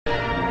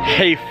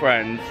Hey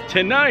friends,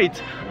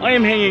 tonight I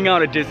am hanging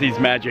out at Disney's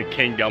Magic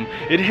Kingdom.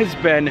 It has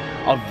been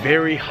a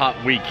very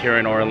hot week here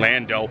in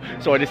Orlando,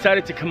 so I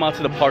decided to come out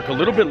to the park a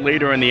little bit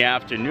later in the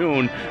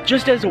afternoon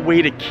just as a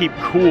way to keep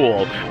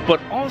cool.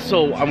 But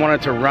also I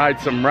wanted to ride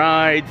some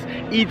rides,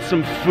 eat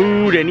some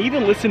food, and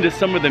even listen to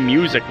some of the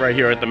music right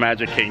here at the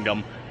Magic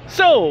Kingdom.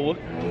 So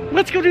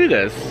let's go do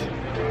this.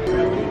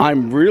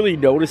 I'm really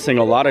noticing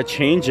a lot of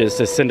changes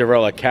to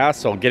Cinderella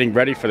Castle, getting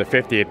ready for the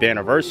 50th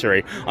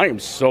anniversary. I am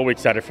so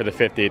excited for the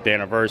 50th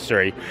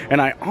anniversary. And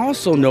I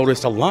also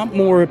noticed a lot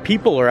more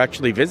people are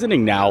actually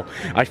visiting now.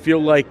 I feel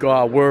like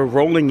we're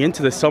rolling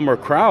into the summer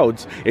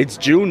crowds. It's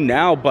June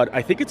now, but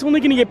I think it's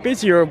only going to get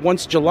busier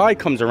once July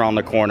comes around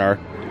the corner.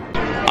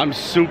 I'm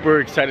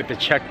super excited to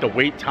check the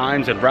wait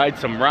times and ride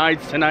some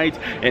rides tonight,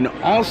 and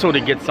also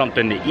to get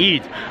something to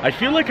eat. I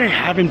feel like I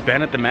haven't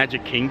been at the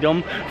Magic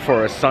Kingdom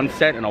for a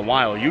sunset in a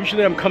while.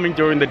 Usually I'm coming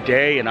during the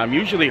day and I'm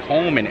usually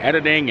home and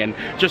editing and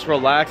just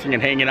relaxing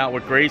and hanging out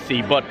with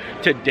Gracie, but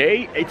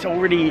today it's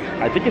already,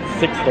 I think it's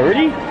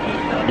 6:30?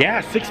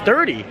 Yeah,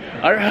 6:30.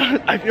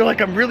 I feel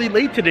like I'm really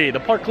late today.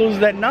 The park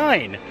closes at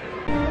 9.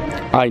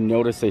 I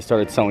noticed they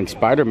started selling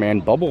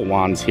Spider-Man bubble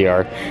wands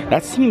here.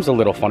 That seems a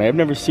little funny. I've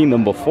never seen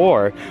them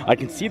before. I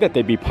can see that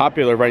they'd be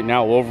popular right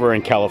now over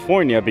in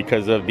California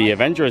because of the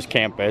Avengers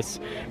campus,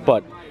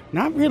 but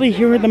not really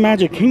here in the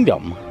Magic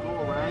Kingdom.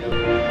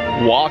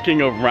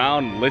 Walking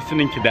around,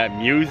 listening to that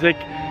music,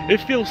 it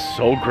feels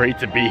so great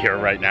to be here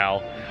right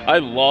now. I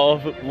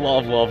love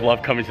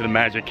coming to the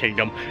Magic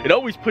Kingdom. It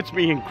always puts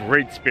me in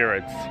great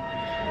spirits.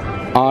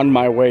 On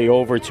my way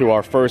over to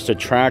our first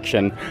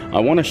attraction, I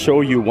want to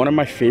show you one of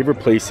my favorite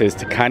places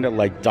to kind of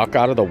like duck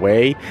out of the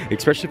way,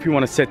 especially if you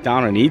want to sit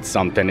down and eat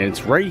something. And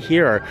it's right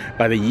here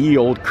by the Ye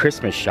Olde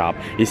Christmas shop.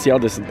 You see how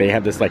they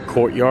have this like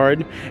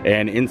courtyard,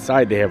 and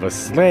inside they have a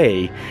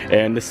sleigh,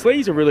 and the sleigh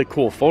is a really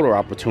cool photo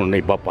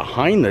opportunity, but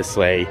behind the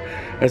sleigh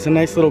there's a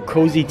nice little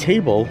cozy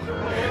table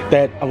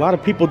that a lot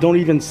of people don't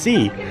even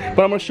see.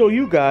 But I'm going to show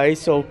you guys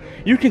so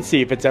you can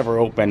see if it's ever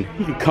open.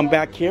 You can come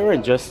back here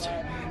and just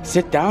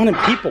sit down and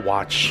people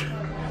watch.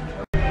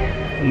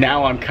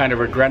 Now I'm kind of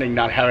regretting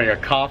not having a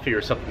coffee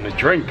or something to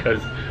drink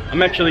because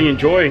I'm actually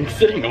enjoying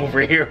sitting over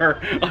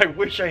here. I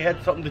wish I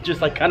had something to just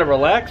like kind of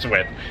relax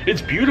with.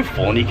 It's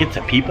beautiful and you get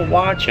to people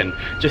watch and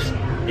just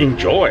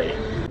enjoy.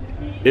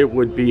 It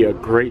would be a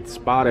great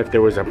spot if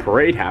there was a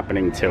parade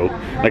happening too.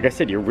 Like I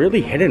said, you're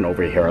really hidden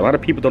over here. A lot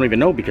of people don't even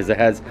know because it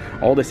has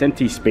all this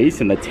empty space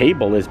and the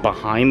table is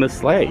behind the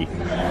sleigh.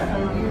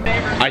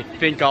 I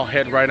think I'll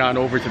head right on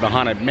over to the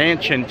Haunted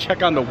Mansion,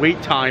 check on the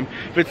wait time.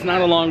 If it's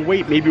not a long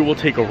wait, maybe we'll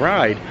take a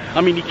ride.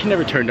 I mean, you can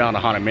never turn down a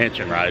Haunted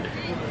Mansion ride.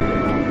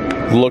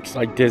 Looks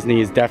like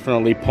Disney is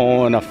definitely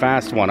pulling a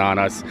fast one on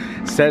us.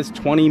 Says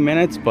 20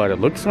 minutes, but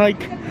it looks like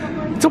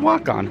it's a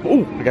walk-on.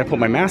 Oh, I gotta put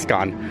my mask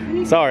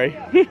on. Sorry.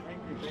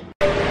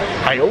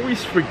 I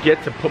always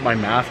forget to put my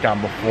mask on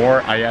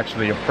before I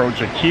actually approach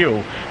a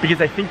queue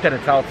because I think that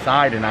it's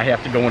outside and I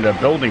have to go into a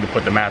building to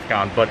put the mask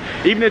on. But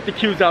even if the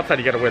queue's outside,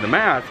 you gotta wear the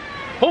mask.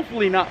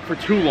 Hopefully not for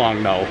too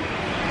long though.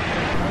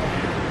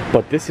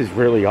 But this is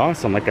really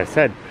awesome. Like I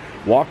said,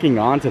 walking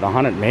on to the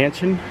Haunted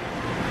Mansion,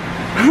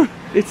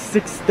 it's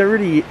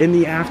 6:30 in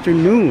the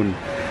afternoon.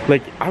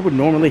 Like I would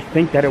normally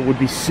think that it would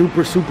be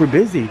super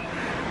busy,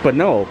 but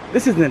no,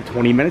 this isn't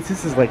 20 minutes.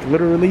 This is like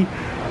literally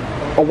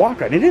a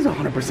walk-on. It is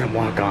 100%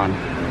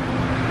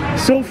 walk-on.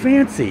 So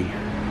fancy.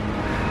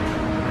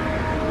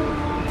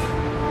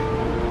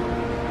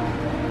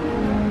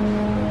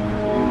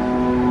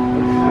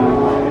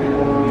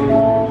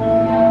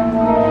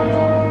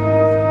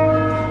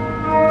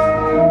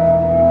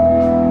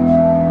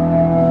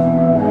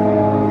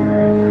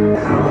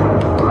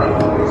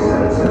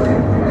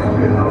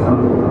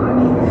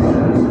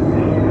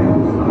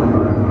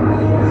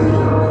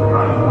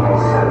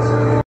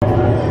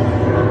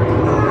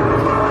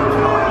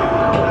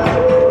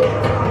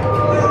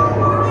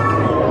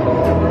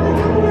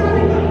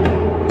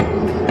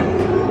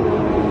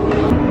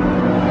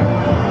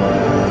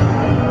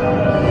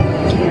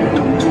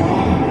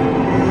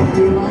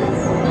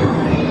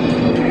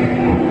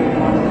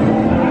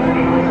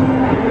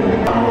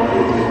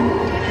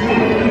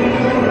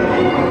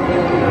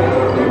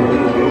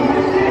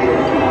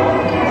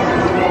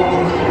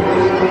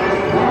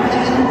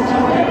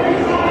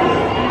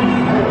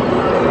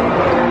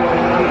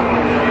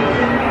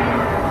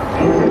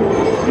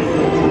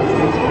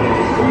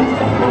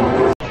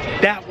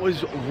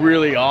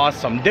 Really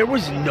awesome. There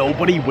was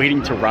nobody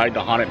waiting to ride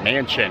the Haunted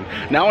Mansion.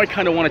 Now I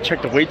kind of want to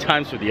check the wait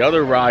times for the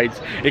other rides,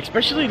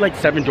 especially like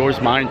Seven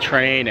Dwarfs Mine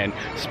Train and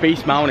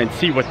Space Mountain, and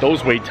see what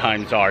those wait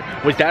times are.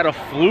 Was that a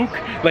fluke,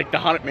 like the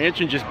Haunted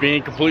Mansion just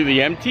being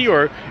completely empty,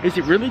 or is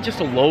it really just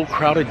a low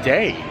crowded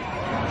day?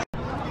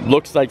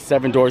 Looks like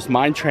Seven Dwarfs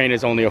Mine Train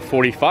is only a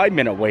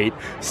 45-minute wait.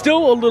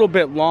 Still a little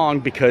bit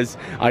long because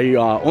I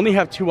only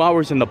have 2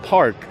 hours in the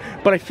park.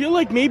 But I feel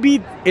like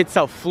maybe it's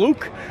a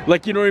fluke.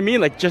 Like, you know what I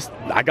mean? Like, just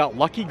I got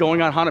lucky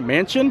going on Haunted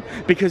Mansion,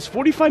 because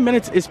 45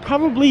 minutes is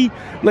probably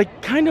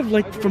like kind of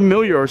like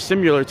familiar or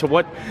similar to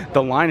what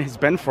the line has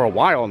been for a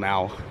while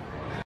now.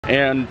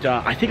 And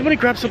I think I'm gonna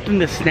grab something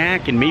to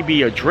snack and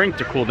maybe a drink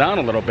to cool down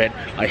a little bit.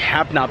 I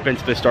have not been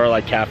to the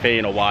Starlight Cafe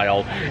in a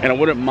while, and I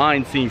wouldn't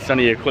mind seeing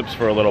Sunny Eclipse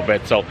for a little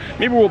bit. So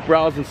maybe we'll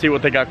browse and see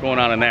what they got going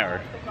on in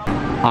there.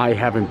 I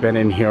haven't been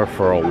in here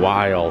for a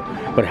while,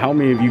 but how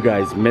many of you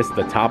guys missed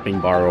the topping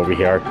bar over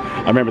here?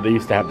 I remember they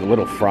used to have the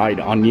little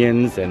fried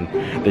onions and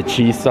the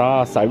cheese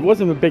sauce. I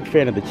wasn't a big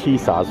fan of the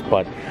cheese sauce,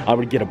 but I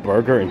would get a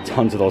burger and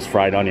tons of those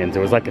fried onions. It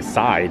was like a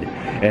side,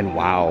 and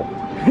wow.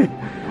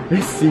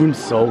 This seems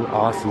so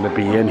awesome to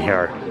be in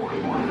here.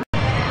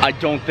 I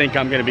don't think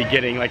I'm gonna be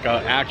getting like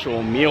an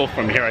actual meal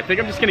from here. I think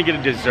I'm just gonna get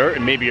a dessert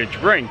and maybe a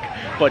drink.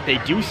 But they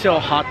do sell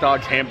hot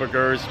dogs,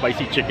 hamburgers,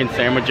 spicy chicken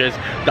sandwiches.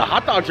 The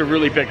hot dogs are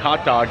really big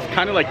hot dogs,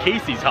 kind of like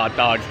Casey's hot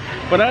dogs.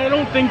 But I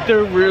don't think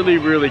they're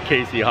really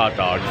Casey hot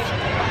dogs.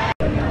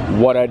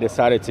 What I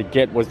decided to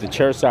get was the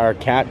Cheshire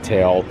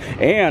cattail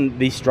and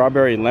the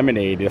strawberry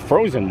lemonade, the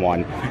frozen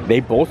one. They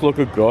both look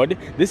good.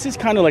 This is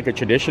kind of like a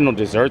traditional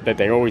dessert that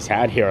they always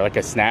had here, like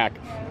a snack.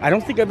 I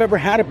don't think I've ever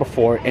had it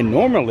before, and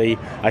normally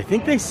I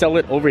think they sell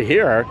it over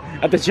here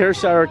at the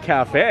Cheshire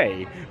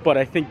Cafe. But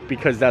I think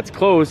because that's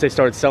closed, they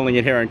started selling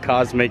it here in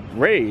Cosmic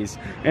Rays.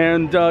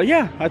 And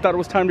yeah, I thought it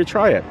was time to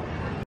try it.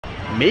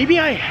 Maybe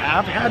I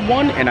have had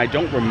one and I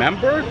don't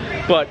remember,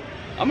 but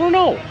I don't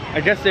know.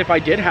 I guess if I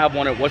did have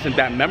one, it wasn't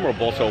that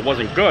memorable, so it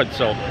wasn't good.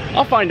 So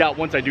I'll find out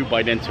once I do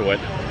bite into it.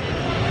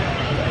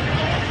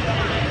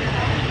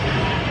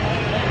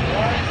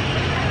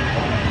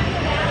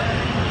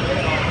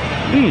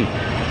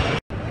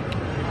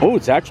 Oh,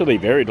 it's actually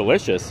very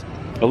delicious.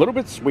 A little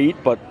bit sweet,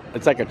 but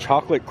it's like a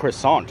chocolate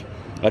croissant.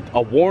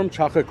 A warm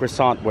chocolate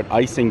croissant with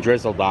icing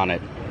drizzled on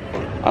it.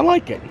 I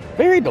like it.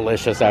 Very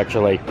delicious,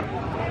 actually.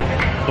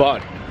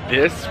 But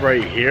this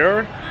right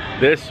here,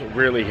 this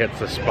really hits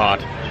the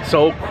spot.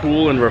 So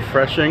cool and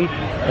refreshing.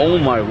 Oh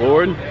my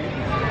Lord.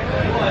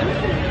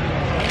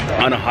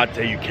 On a hot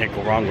day, you can't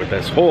go wrong with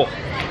this. Oh.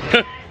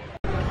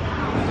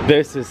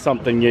 This is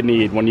something you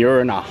need when you're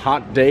in a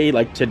hot day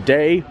like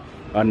today.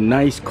 A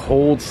nice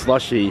cold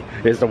slushy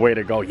is the way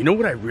to go. You know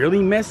what I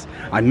really miss?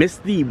 I miss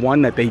the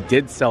one that they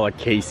did sell at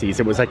Casey's.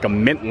 It was like a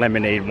mint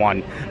lemonade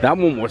one. That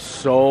one was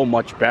so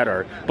much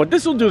better. But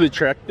this will do the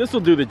trick. This will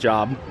do the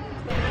job.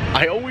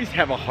 I always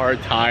have a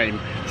hard time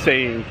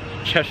saying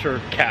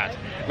Cheshire cat.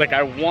 Like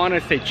I want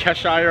to say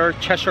Cheshire.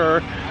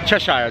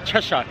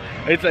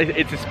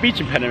 It's a speech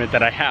impediment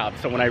that I have.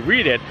 So when I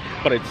read it,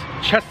 but it's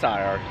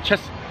Cheshire.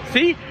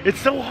 See?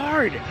 It's so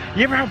hard.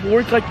 You ever have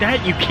words like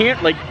that? You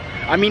can't like,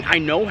 I mean, I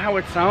know how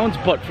it sounds,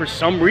 but for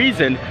some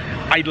reason,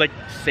 I like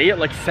say it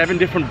like 7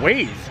 different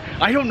ways.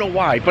 I don't know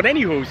why, but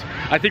anywho's,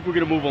 I think we're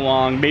gonna move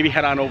along, maybe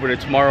head on over to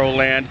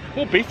Tomorrowland.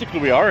 Well, basically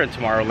we are in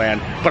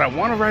Tomorrowland, but I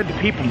wanna ride the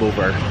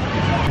Peoplemover.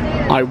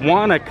 I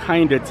wanna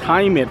kinda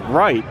time it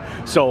right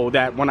so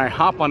that when I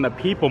hop on the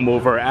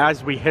Peoplemover,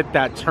 as we hit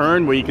that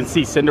turn where you can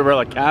see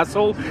Cinderella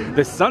Castle,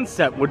 the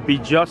sunset would be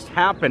just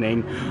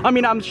happening. I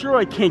mean, I'm sure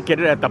I can't get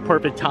it at the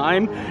perfect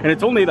time, and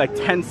it's only like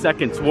 10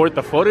 seconds worth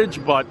of footage,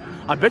 but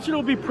I bet you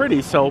it'll be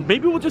pretty, so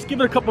maybe we'll just give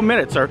it a couple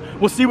minutes, or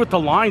we'll see what the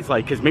line's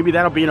like, because maybe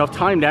that'll be enough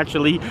time to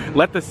actually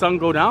let the sun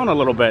go down a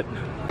little bit.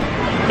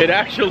 It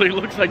actually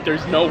looks like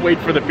there's no wait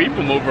for the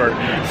Peoplemover.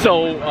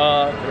 So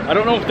I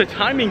don't know if the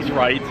timing's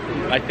right.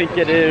 I think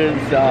it is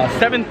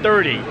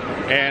 7:30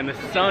 and the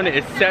sun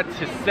is set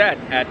to set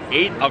at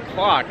 8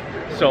 o'clock.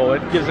 So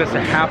it gives us a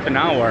half an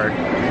hour.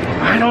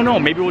 I don't know,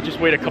 maybe we'll just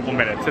wait a couple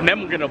minutes and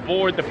then we're gonna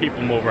board the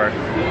Peoplemover.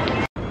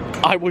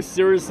 I was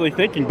seriously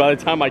thinking by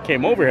the time I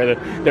came over here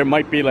that there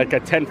might be like a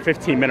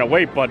 10-15 minute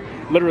wait, but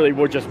literally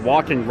we're just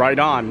walking right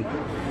on.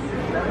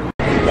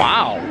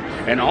 Wow,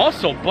 and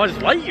also Buzz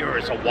Lightyear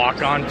is a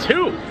walk-on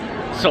too.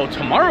 So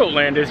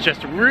Tomorrowland is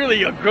just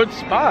really a good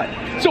spot.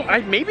 So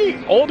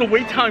maybe all the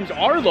wait times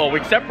are low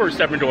except for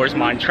Seven Dwarfs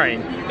Mine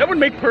Train. That would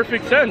make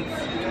perfect sense.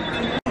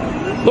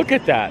 Look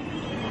at that.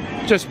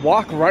 Just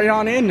walk right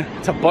on in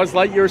to Buzz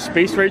Lightyear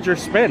Space Ranger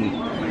Spin.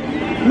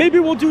 Maybe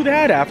we'll do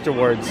that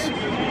afterwards.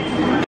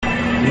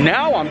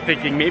 Now I'm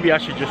thinking maybe I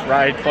should just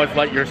ride Buzz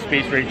Lightyear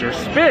Space Ranger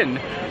Spin,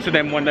 so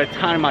then when the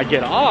time I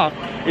get off,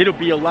 it'll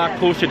be a lot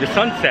closer to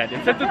sunset.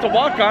 And since it's a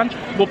walk-on,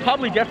 we'll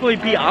probably definitely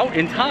be out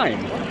in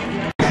time.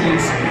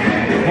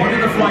 Report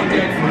to the flight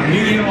deck for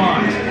immediate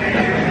launch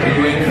to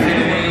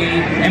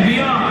infinity and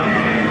beyond.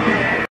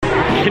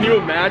 Can you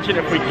imagine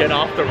if we get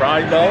off the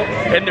ride though,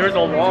 and there's a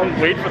long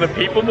wait for the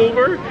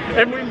Peoplemover,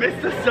 and we miss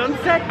the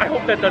sunset? I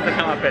hope that doesn't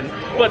happen.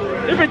 But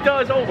if it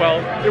does, oh well,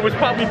 it was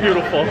probably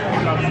beautiful.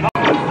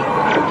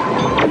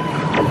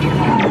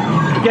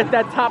 Get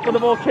that top of the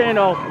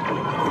volcano.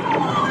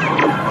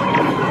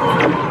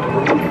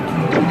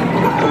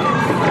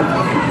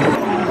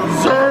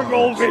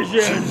 Circle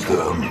vision. See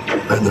them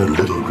and their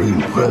little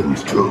green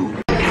friends too.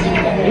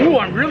 Ooh,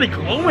 I'm really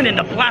glowing in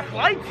the black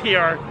lights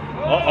here.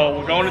 Uh-oh,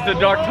 we're going into the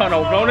dark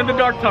tunnel. We're going into the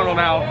dark tunnel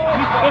now.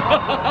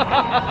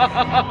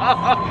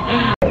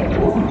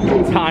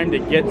 Time to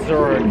get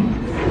Zurg.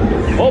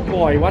 Oh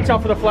boy, watch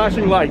out for the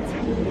flashing lights.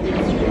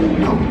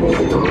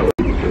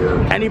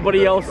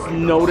 Anybody else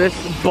notice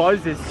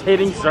Buzz is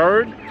hitting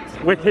Zurg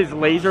with his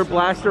laser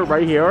blaster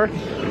right here?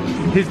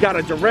 He's got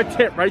a direct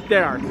hit right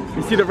there.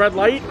 You see the red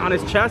light on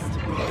his chest?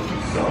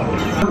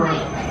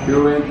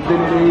 To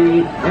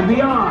infinity and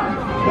beyond.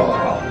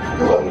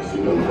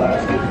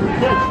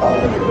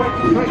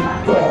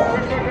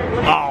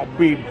 I'll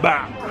be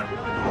back.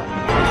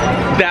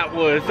 That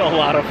was a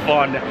lot of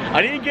fun.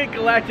 I didn't get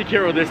Galactic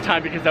Hero this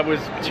time because I was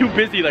too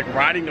busy like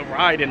riding the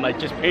ride and like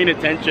just paying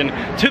attention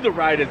to the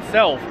ride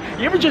itself.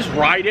 You ever just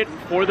ride it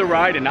for the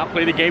ride and not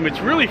play the game? It's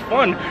really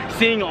fun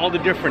seeing all the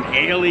different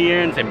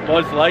aliens and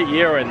Buzz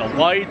Lightyear and the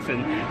lights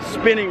and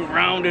spinning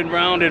round and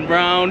round and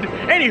round.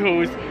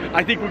 Anywho's,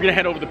 I think we're gonna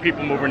head over to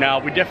Peoplemover now.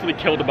 We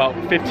definitely killed about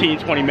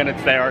 15-20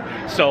 minutes there.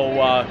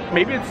 So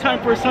maybe it's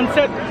time for a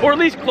sunset, or at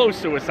least close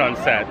to a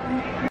sunset.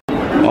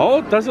 Oh,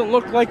 it doesn't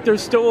look like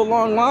there's still a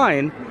long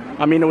line.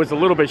 I mean, it was a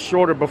little bit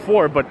shorter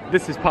before, but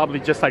this is probably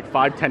just like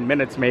 5-10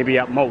 minutes maybe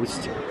at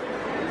most.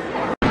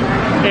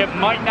 It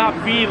might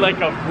not be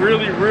like a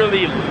really,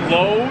 really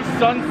low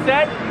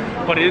sunset,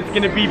 but it's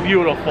gonna be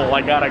beautiful.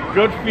 I got a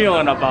good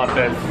feeling about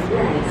this.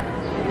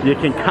 You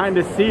can kind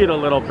of see it a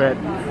little bit.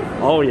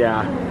 Oh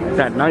yeah,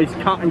 that nice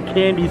cotton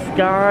candy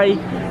sky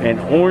and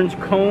orange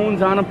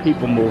cones on a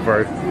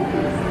Peoplemover.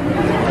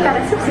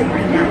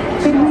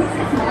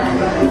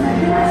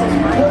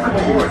 Welcome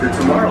aboard the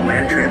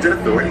Tomorrowland Transit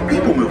Authority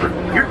Peoplemover.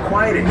 Your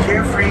quiet and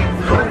carefree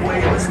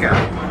highway in the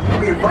sky.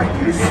 We invite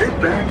you to sit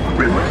back,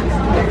 relax.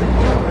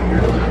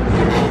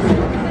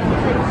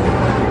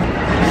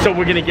 So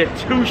we're gonna get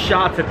 2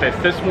 shots at this.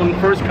 This one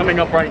first coming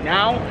up right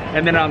now,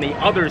 and then on the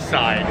other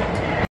side.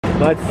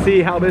 Let's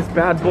see how this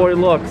bad boy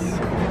looks.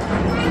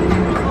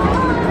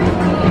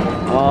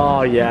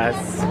 Oh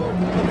yes.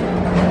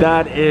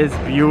 That is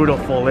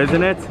beautiful,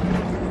 isn't it?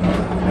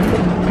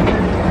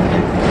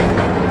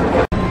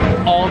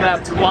 All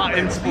that plot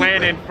and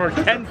planning for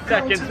 10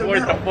 seconds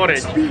worth of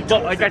footage.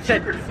 But like I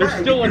said, there's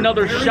still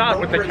another shot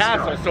with the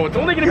castle, so it's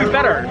only gonna be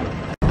better.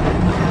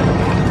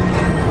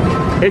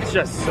 It's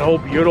just so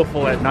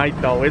beautiful at night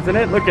though, isn't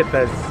it? Look at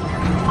this.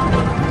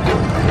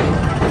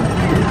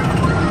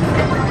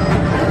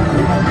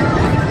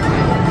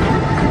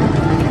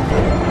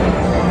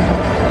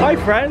 Hi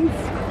friends.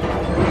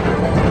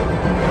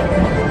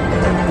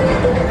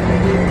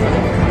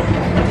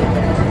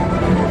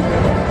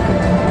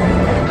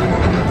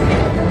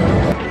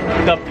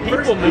 The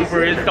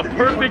Peoplemover is the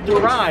perfect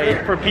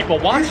ride for people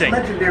watching.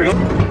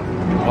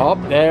 Oh,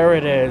 there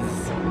it is.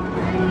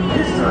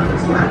 This time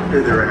is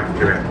laughter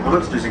thereafter at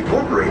Monsters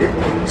Incorporated,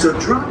 so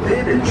drop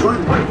in and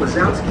join Mike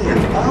Wazowski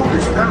and all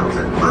his pals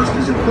at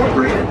Monsters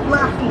Incorporated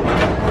Laugh Floor.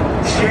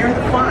 Share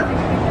the fun.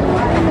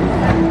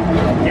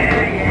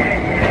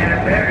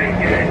 Yeah, very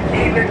good.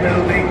 Keep it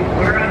moving.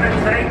 We're on a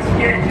tight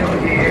schedule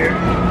here.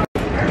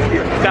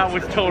 That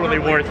was totally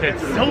worth it.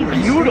 So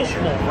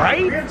beautiful,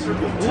 right?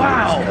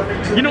 Wow.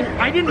 You know,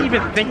 I didn't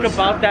even think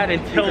about that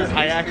until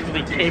I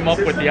actually came up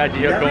with the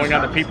idea of going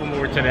on the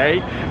Peoplemover today.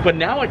 But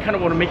now I kind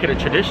of want to make it a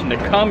tradition to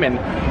come and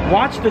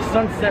watch the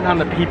sunset on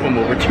the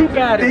Peoplemover. Too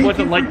bad it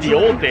wasn't like the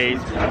old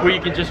days where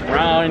you can just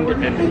round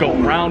and go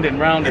round and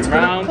round and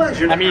round.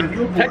 I mean,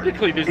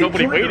 technically there's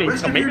nobody waiting,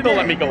 so maybe they'll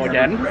let me go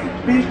again.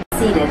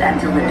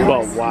 Until the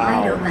doors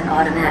slide open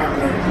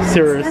automatically.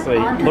 Seriously,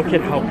 look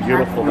at how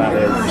beautiful that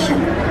is.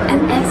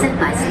 And exit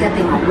by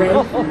stepping away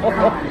from the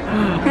car.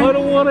 I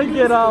don't want to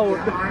get out. Your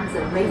arms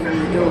away from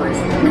the doors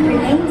and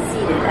remain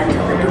seated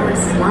until the doors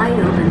slide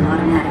open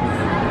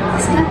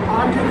automatically. Step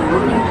onto the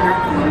moving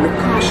platform with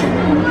caution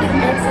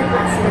and exit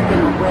by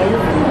stepping away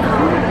from the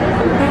car.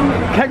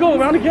 Can I go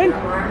around again?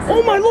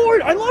 Oh my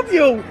lord, I love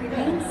you!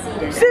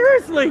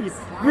 Seriously?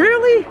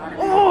 Really?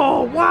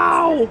 Oh,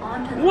 wow!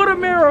 What a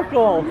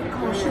miracle!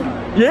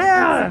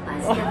 Yeah!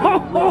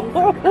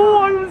 Oh,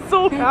 I'm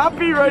so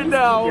happy right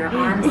now! Your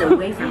arms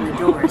away from the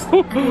doors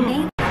and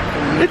remain.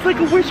 It's like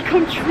a wish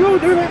come true.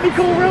 They're letting me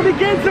go around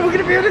again, so we're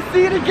gonna be able to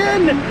see it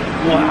again.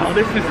 Wow,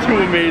 this is too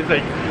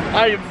amazing.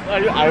 I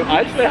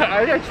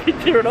actually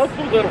teared up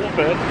a little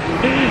bit.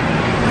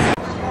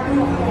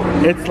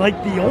 It's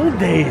like the old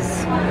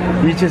days.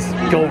 You just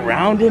go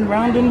round and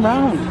round and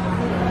round.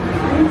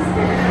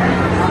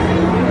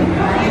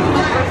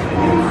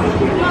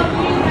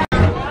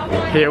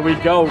 Here we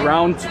go,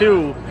 round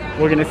 2.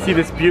 We're gonna see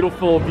this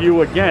beautiful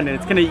view again, and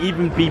it's gonna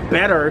even be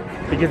better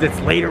because it's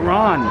later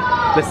on.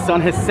 The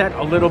sun has set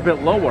a little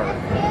bit lower.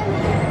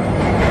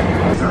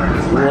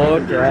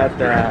 Look at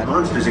that.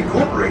 Monsters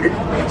Incorporated,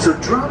 so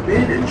drop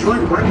in and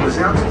join Mike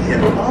Wazowski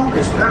and all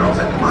his pals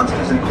at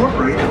Monsters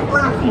Incorporated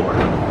Laugh Floor.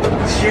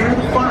 Share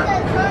the fun.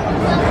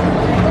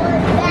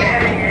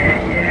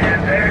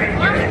 Yeah, very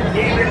good.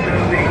 Keep it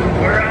moving.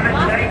 We're on a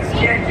tight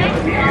schedule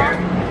here.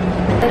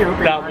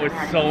 That was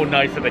so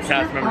nice of the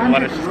cast member to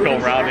let us just go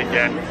around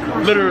again.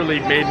 Literally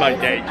made my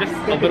day. Just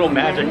a little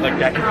magic like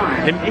that.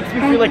 It makes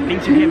me feel like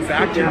things are getting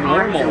back to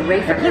normal.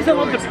 And plus I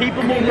love the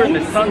Peoplemover and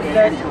the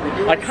sunset.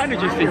 I kind of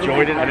just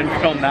enjoyed it. I didn't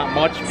film that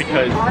much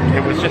because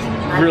it was just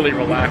really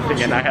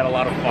relaxing and I had a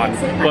lot of fun.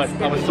 But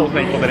I was so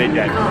thankful that I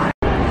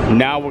did.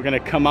 Now we're gonna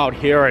come out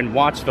here and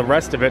watch the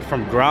rest of it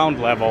from ground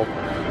level.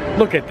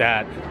 Look at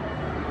that.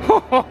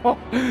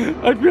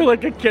 I feel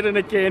like a kid in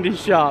a candy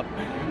shop.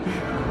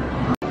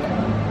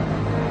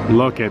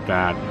 Look at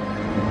that.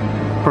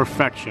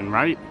 Perfection,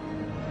 right?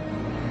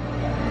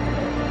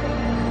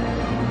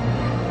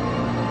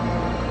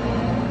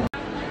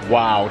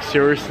 Wow,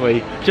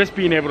 seriously, just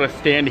being able to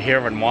stand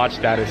here and watch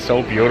that is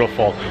so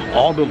beautiful.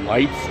 All the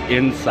lights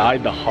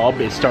inside the hub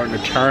is starting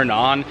to turn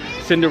on.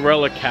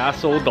 Cinderella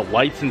Castle, the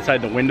lights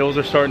inside the windows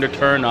are starting to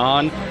turn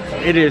on.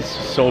 It is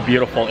so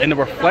beautiful. And the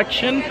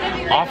reflection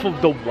off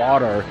of the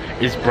water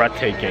is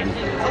breathtaking.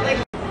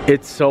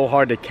 It's so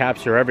hard to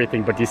capture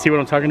everything, but do you see what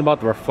I'm talking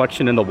about? The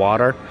reflection in the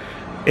water?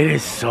 It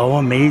is so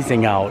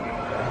amazing out.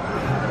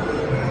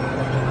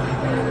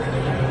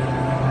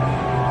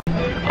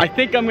 I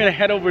think I'm gonna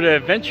head over to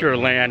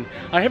Adventureland.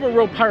 I haven't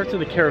rode Pirates of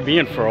the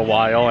Caribbean for a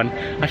while, and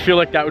I feel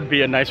like that would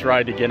be a nice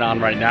ride to get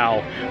on right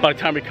now. By the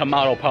time we come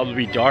out, it'll probably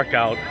be dark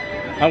out.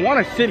 I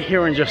wanna sit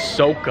here and just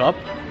soak up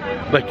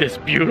like this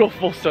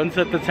beautiful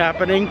sunset that's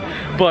happening,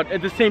 but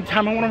at the same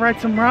time, I wanna ride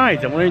some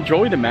rides. I wanna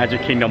enjoy the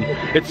Magic Kingdom.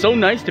 It's so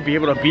nice to be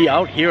able to be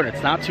out here and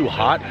it's not too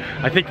hot.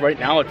 I think right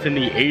now it's in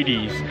the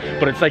 80s,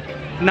 but it's like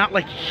not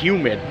like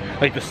humid.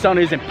 Like the sun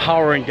isn't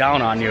powering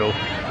down on you.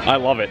 I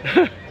love it.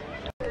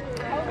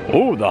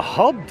 Oh, the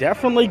hub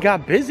definitely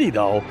got busy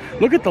though.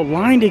 Look at the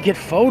line to get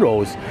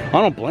photos. I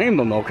don't blame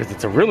them though, because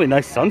it's a really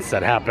nice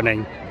sunset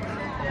happening.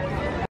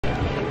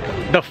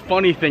 The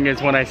funny thing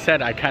is, when I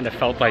said I kind of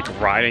felt like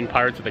riding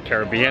Pirates of the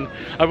Caribbean,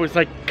 I was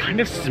like kind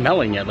of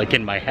smelling it like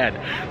in my head.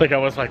 Like I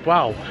was like,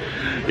 wow,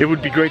 it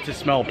would be great to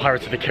smell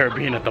Pirates of the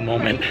Caribbean at the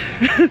moment.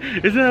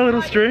 Isn't that a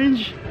little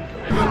strange?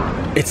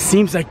 It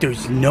seems like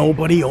there's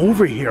nobody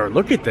over here.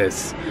 Look at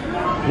this.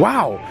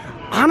 Wow.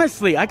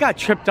 Honestly, I got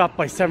tripped up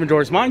by Seven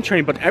Dwarfs Mine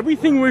Train, but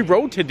everything we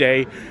rode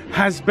today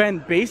has been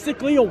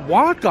basically a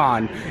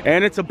walk-on,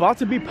 and it's about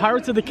to be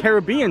Pirates of the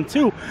Caribbean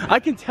too. I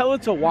can tell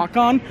it's a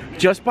walk-on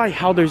just by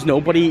how there's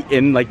nobody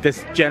in like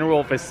this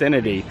general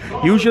vicinity.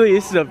 Usually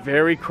this is a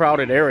very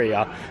crowded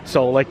area,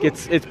 so like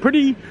it's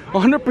pretty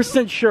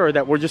 100% sure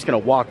that we're just gonna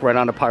walk right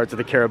onto Pirates of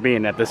the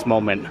Caribbean at this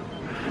moment.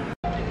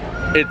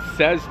 It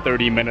says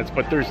 30 minutes,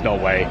 but there's no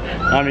way.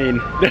 I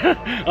mean,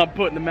 I'm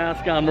putting the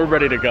mask on, we're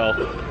ready to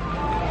go.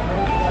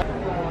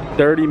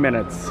 30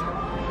 minutes.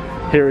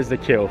 Here is the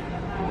queue.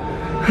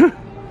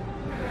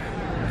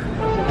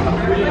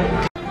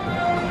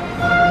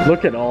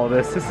 Look at all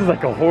this. This is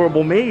like a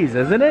horrible maze,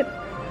 isn't it?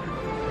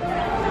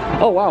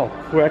 Oh wow,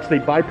 we're actually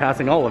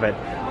bypassing all of it.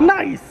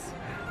 Nice!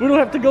 We don't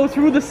have to go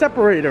through the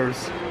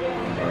separators.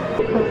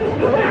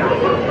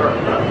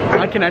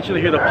 I can actually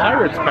hear the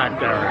pirates back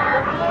there.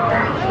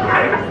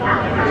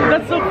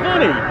 That's so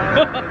funny.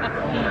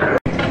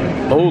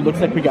 Oh, looks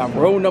like we got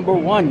row number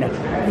 1.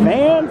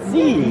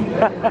 Fancy!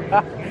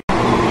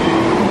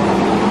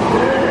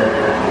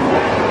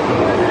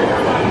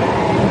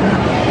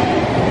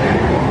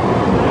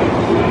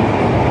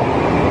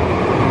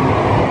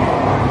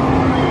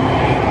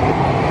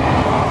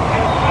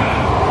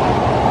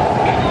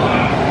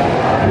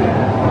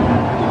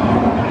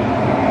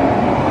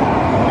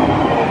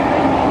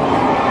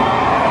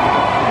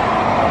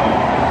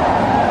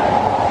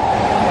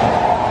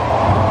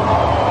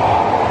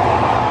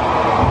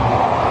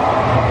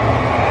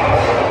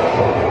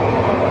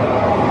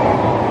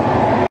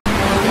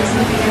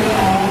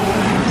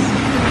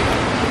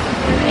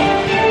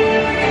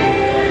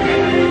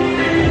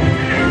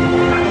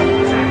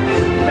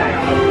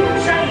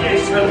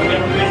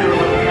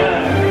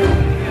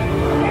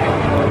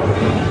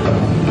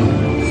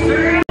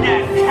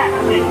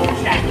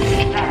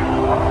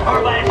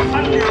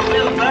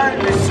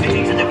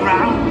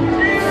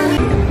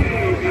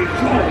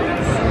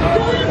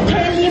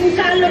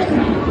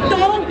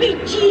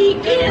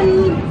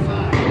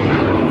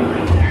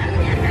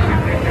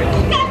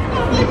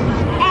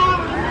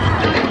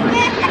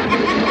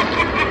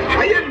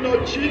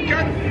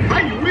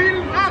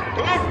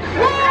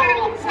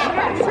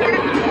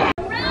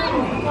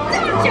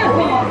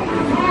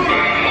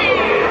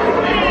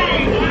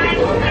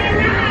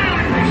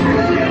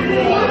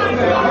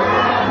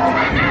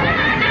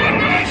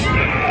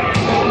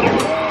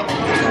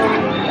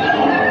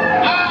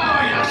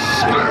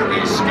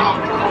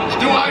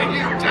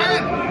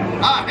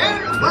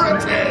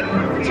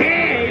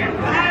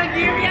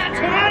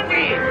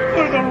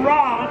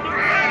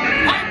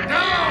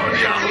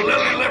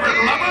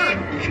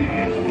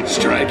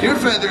 Strike your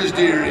feathers,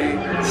 dearie.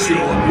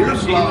 Show your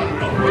slot.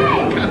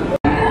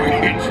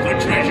 It's the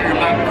treasure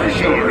map for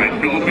sure,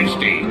 and no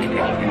mistake.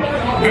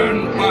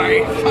 And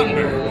by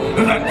thunder,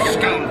 that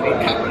scoundrel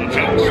Captain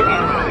Jack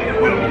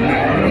Sparrow will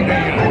never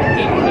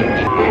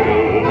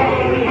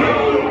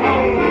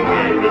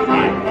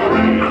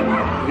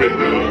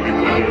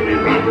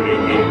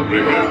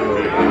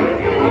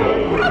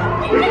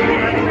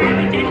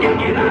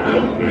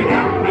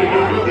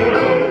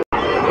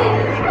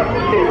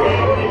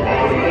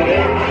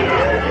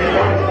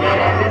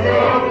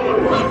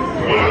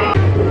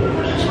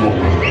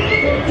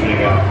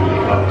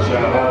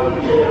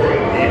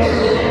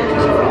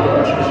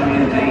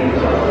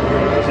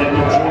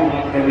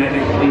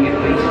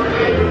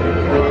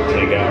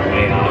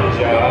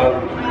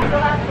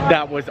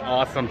That was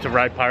awesome to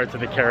ride Pirates of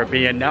the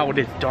Caribbean. Now it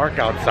is dark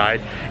outside,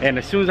 and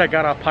as soon as I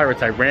got off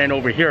Pirates, I ran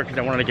over here because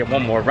I wanted to get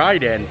one more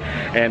ride in,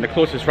 and the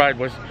closest ride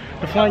was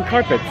the Flying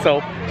Carpet. So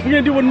we're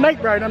gonna do a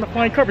night ride on the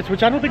Flying Carpets,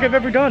 which I don't think I've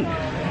ever done.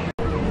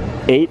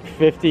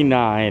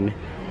 8:59.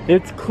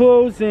 It's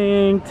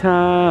closing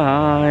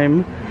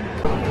time.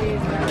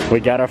 We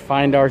gotta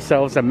find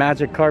ourselves a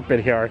magic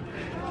carpet here.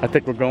 I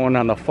think we're going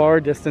on the far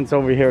distance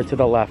over here to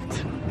the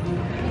left.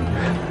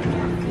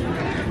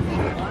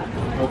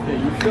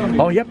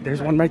 Oh, yep,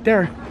 there's one right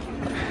there.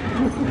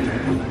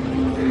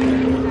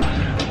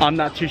 I'm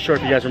not too sure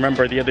if you guys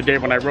remember the other day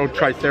when I rode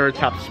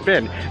Triceratops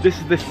Spin. This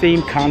is the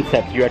same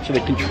concept. You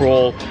actually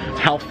control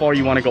how far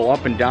you want to go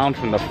up and down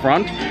from the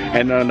front,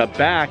 and then on the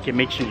back, it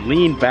makes you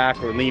lean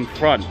back or lean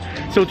front.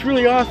 So it's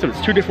really awesome.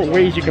 It's two different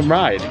ways you can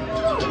ride.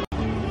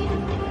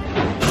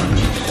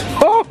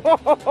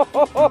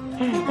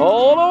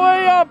 All the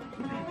way up!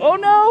 Oh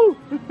no!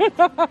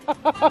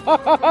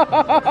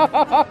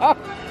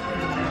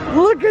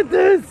 Look at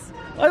this!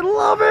 I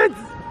love it!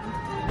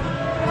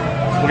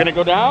 We're gonna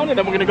go down and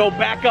then we're gonna go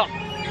back up.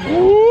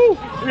 Woo!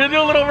 We're gonna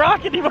do a little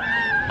rocket.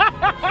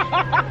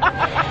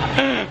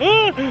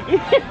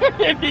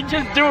 If you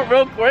just do it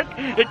real quick,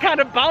 it kind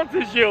of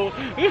bounces you.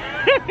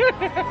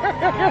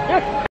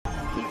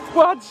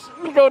 Watch,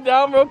 we go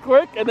down real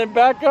quick and then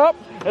back up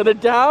and then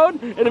down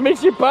and it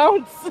makes you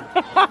bounce.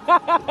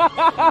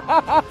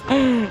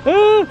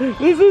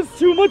 This is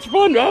too much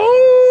fun.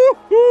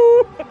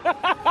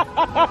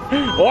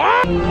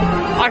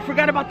 I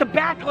forgot about the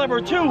back lever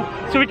too,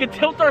 so we can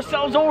tilt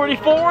ourselves already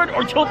forward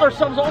or tilt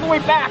ourselves all the way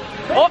back.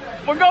 Oh,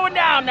 we're going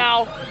down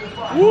now.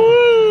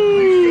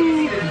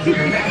 Woo!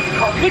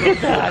 Look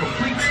at that.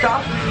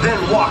 Stop,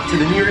 then walk to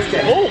the nearest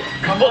exit. Oh,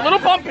 a little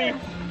bumpy.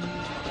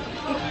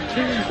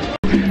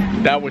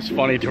 That was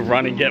funny to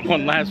run and get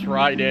one last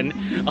ride in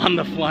on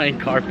the Flying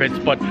Carpets,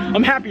 but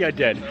I'm happy I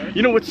did.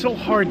 You know, it's so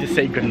hard to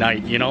say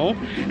goodnight, you know?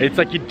 It's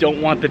like you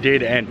don't want the day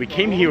to end. We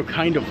came here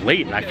kind of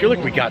late, and I feel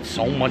like we got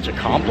so much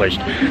accomplished.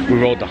 We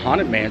rode the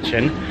Haunted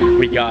Mansion,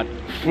 we got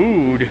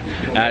food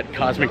at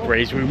Cosmic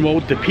Rays, we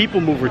rode the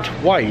Peoplemover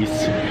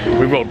twice,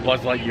 we rode Buzz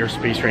Lightyear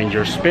Space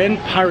Ranger Spin,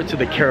 Pirates of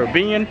the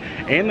Caribbean,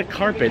 and the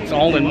Carpets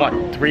all in what,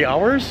 3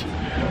 hours?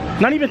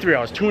 Not even 3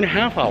 hours,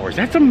 2.5 hours.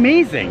 That's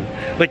amazing.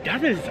 Like,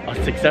 that is a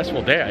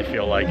successful day, I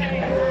feel like.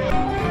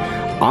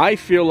 I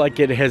feel like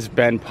it has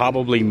been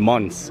probably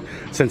months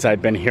since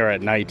I've been here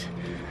at night.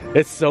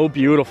 It's so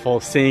beautiful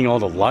seeing all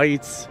the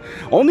lights.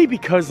 Only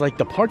because like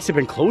the parks have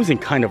been closing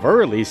kind of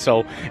early,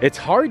 so it's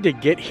hard to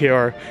get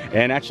here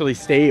and actually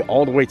stay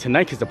all the way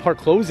tonight because the park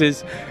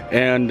closes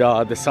and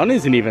the sun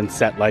isn't even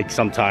set like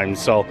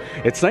sometimes. So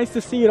it's nice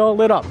to see it all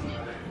lit up.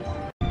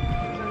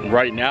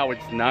 Right now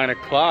it's 9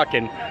 o'clock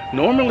and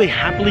normally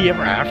Happily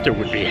Ever After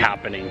would be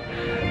happening.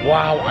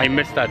 Wow, I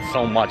miss that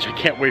so much. I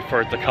can't wait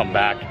for it to come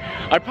back.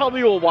 I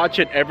probably will watch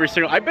it every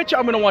single, I bet you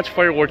I'm gonna watch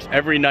fireworks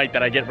every night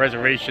that I get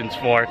reservations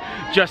for,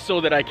 just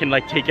so that I can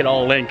like take it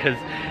all in, because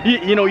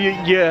you know, you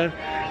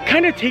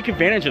kind of take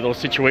advantage of those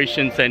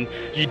situations and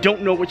you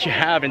don't know what you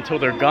have until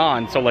they're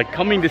gone. So like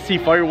coming to see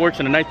fireworks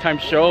in a nighttime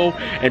show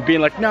and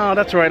being like, no,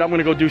 that's all right, I'm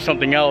gonna go do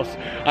something else.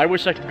 I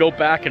wish I could go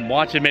back and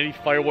watch as many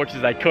fireworks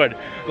as I could.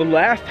 The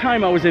last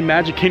time I was in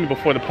Magic Kingdom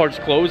before the parks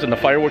closed and the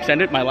fireworks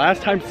ended, my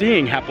last time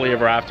seeing Happily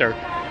Ever After,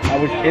 I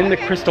was in the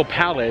Crystal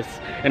Palace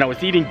and I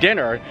was eating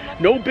dinner.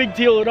 No big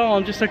deal at all.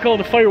 I'm just like, oh,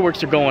 the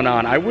fireworks are going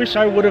on. I wish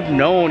I would have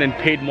known and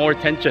paid more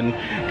attention,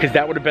 because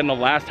that would have been the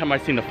last time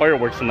I've seen the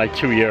fireworks in like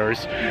 2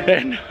 years.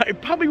 And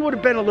it probably would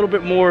have been a little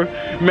bit more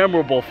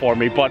memorable for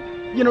me, but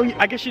you know,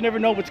 I guess you never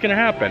know what's gonna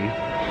happen.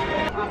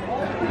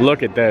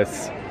 Look at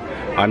this.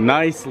 A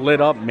nice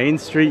lit up Main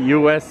Street,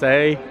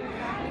 USA.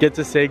 Get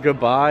to say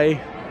goodbye.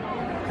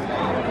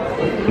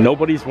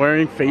 Nobody's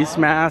wearing face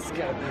mask.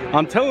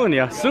 I'm telling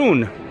you,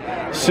 soon,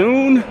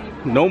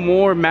 no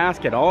more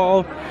mask at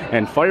all,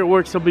 and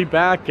fireworks will be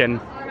back,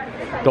 and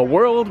the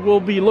world will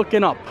be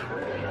looking up.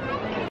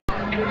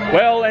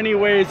 Well,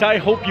 anyways, I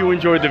hope you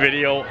enjoyed the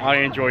video. I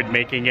enjoyed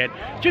making it.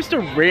 Just a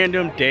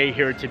random day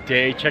here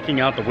today, checking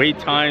out the wait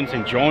times,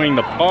 enjoying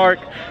the park.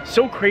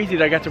 So crazy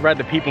that I got to ride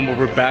the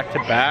Peoplemover back to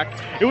back.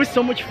 It was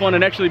so much fun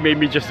and actually made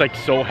me just like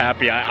so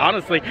happy.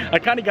 I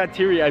kind of got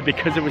teary-eyed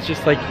because it was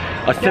just like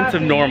a sense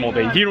of normal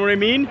day. Do you know what I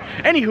mean?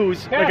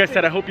 Anywho's, like I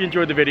said, I hope you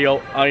enjoyed the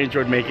video. I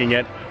enjoyed making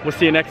it. We'll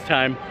see you next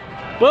time.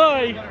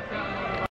 Bye!